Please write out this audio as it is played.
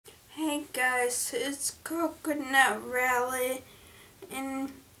Hey guys, it's Coconut Rally, and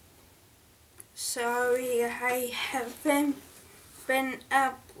sorry I haven't been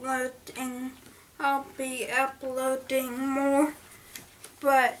uploading. I'll be uploading more,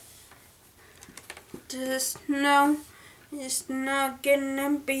 but just know it's not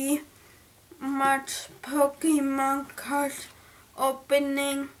gonna be much Pokemon card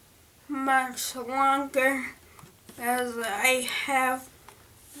opening much longer, as I have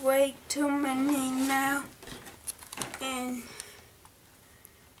way too many now, and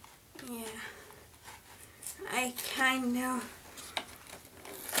yeah, I kind of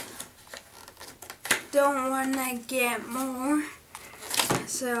don't want to get more,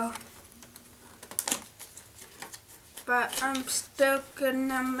 so, but I'm still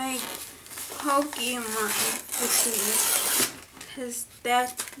gonna make Pokemon videos, because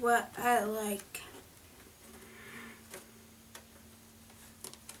that's what I like.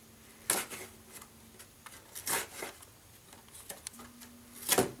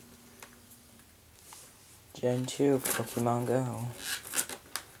 Gen 2 Pokemon Go.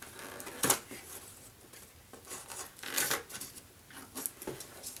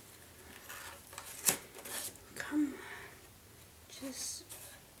 Come on, just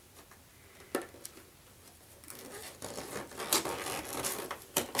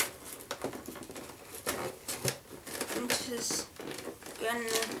I'm just gonna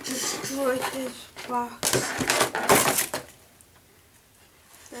destroy this box.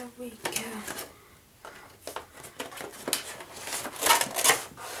 There we go.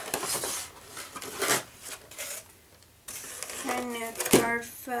 And the card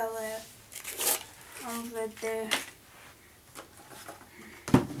fell out over there.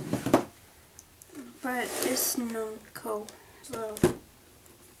 But it's not cold, so.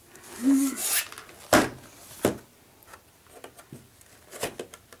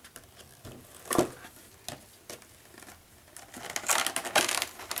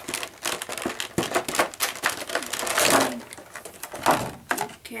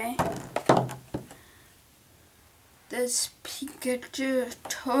 Okay. This Pikachu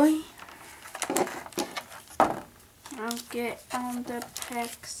toy. I'll get on the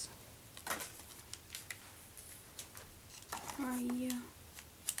packs for you.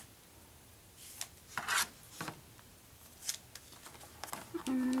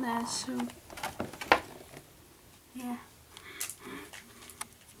 And that's so, yeah.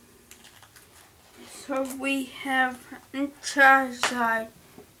 So we have Charizard,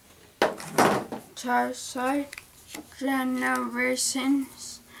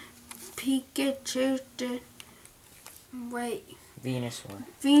 Generations, Pikachu,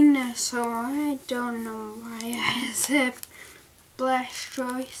 Venusaur, I don't know why I said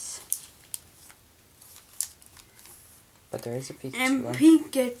Blastoise. But there is a Pikachu and one.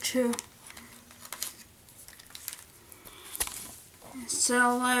 Pikachu.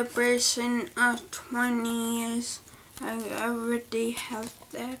 Celebration of 20 years. I already have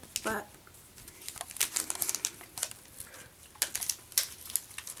that, but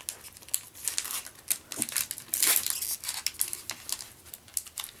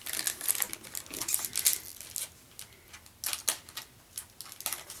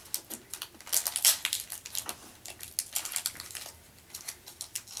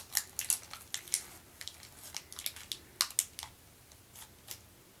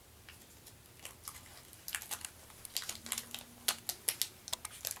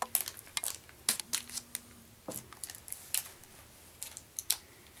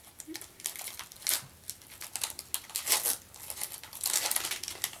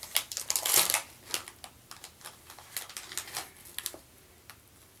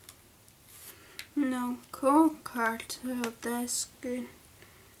no cool card, so that's good.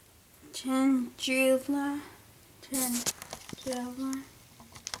 Tangela,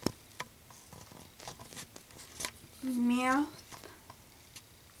 Meowth,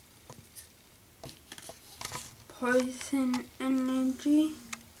 Poison Energy,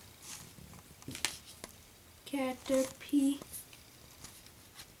 Caterpie,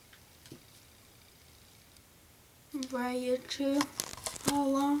 Raichu,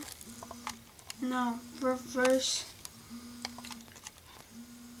 Hollow, no, reverse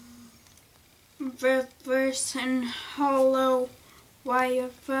and hollow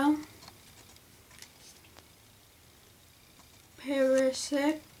YFL,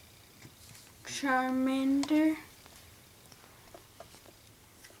 Parasect, Charmander,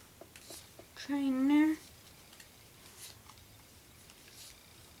 Trainer,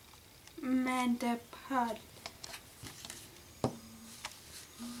 Metapod.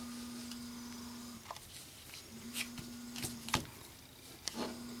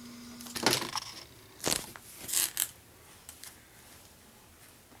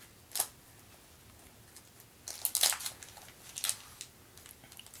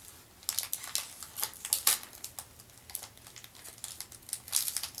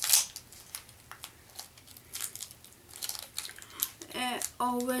 it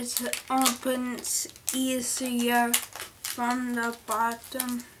always opens easier from the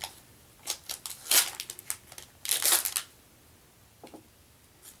bottom.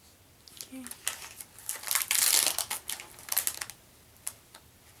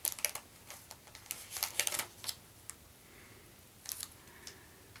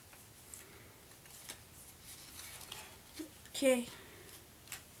 Okay,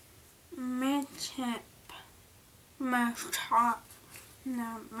 mid-tip, my top,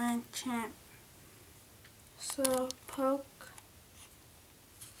 not mid-tip. So poke,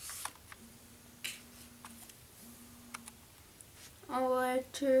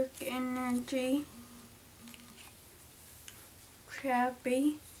 electric energy,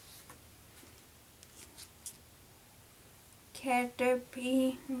 Krabby,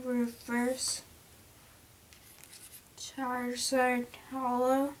 Caterpie reverse, Charizard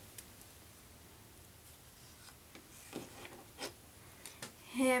hollow,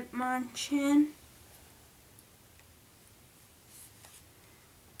 Hitmonchan,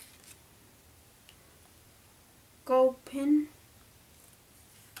 Gulpin,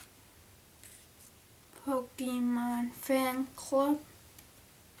 Pokemon Fan Club,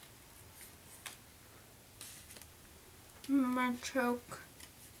 Machoke,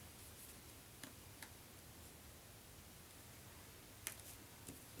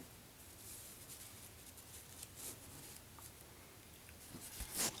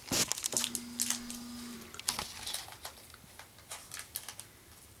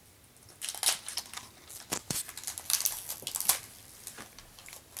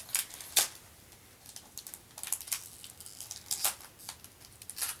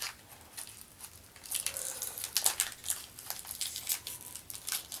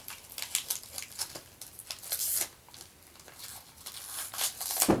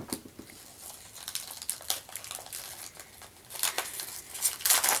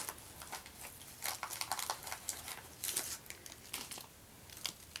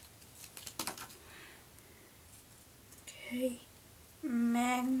 okay,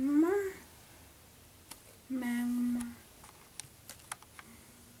 Magma,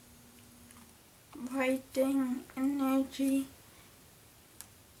 Lightning Energy,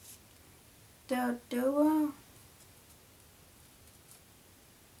 Doduo,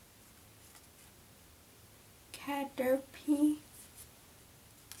 Caterpie,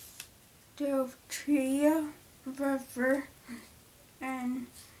 Dotria, River, and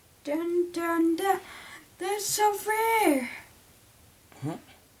dun dun dun. That's so rare.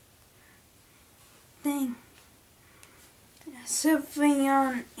 Thing.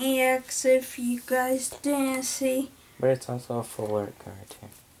 Sylveon EX if you guys didn't see. But it's also a full art card too.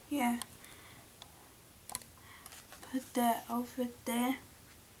 Yeah. Put that over there.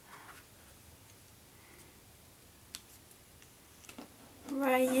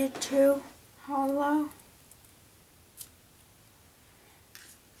 Raichu hollow.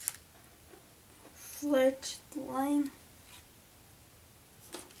 Fledgling.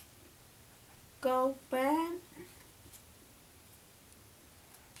 Go back.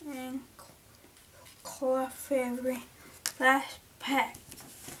 And Clefairy. Last pack.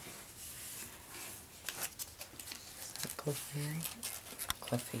 Clefairy?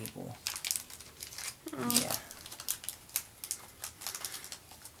 Clefable. Yeah.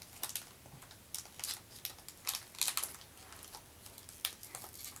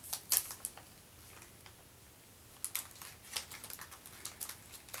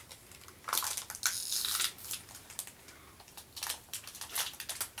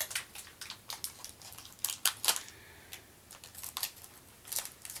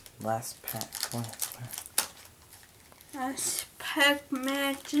 Last pack. Last pack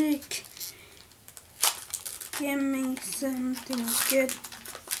magic. Give me something good.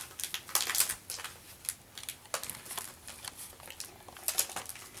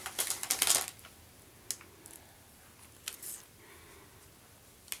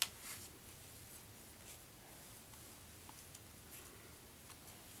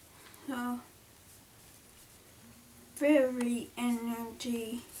 So, very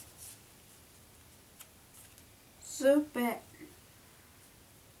energy. Super.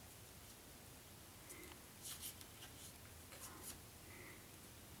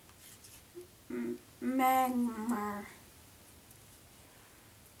 Magma.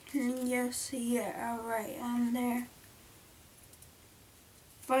 Can you see it right on there?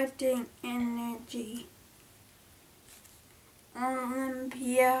 Fighting energy.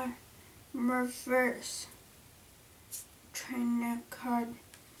 Olympia reverse. Trainer card.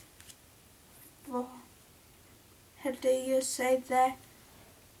 Well, how do you say that?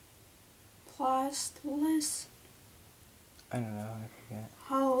 Plastless. I don't know, I forget.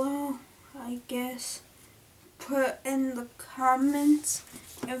 Hello, I guess. Put in the comments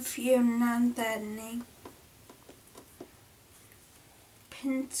if you know that name.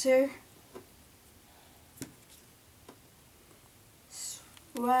 Pincer.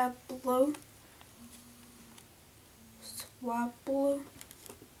 Swablu. Swablu.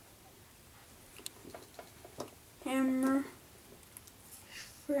 Hammer.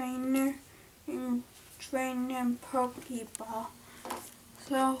 Trainer. And Trainer Pokeball.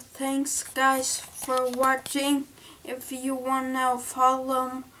 So thanks guys for watching. If you wanna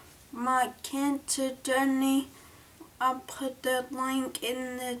follow my cancer journey, I'll put the link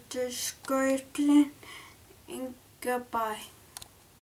in the description. And goodbye.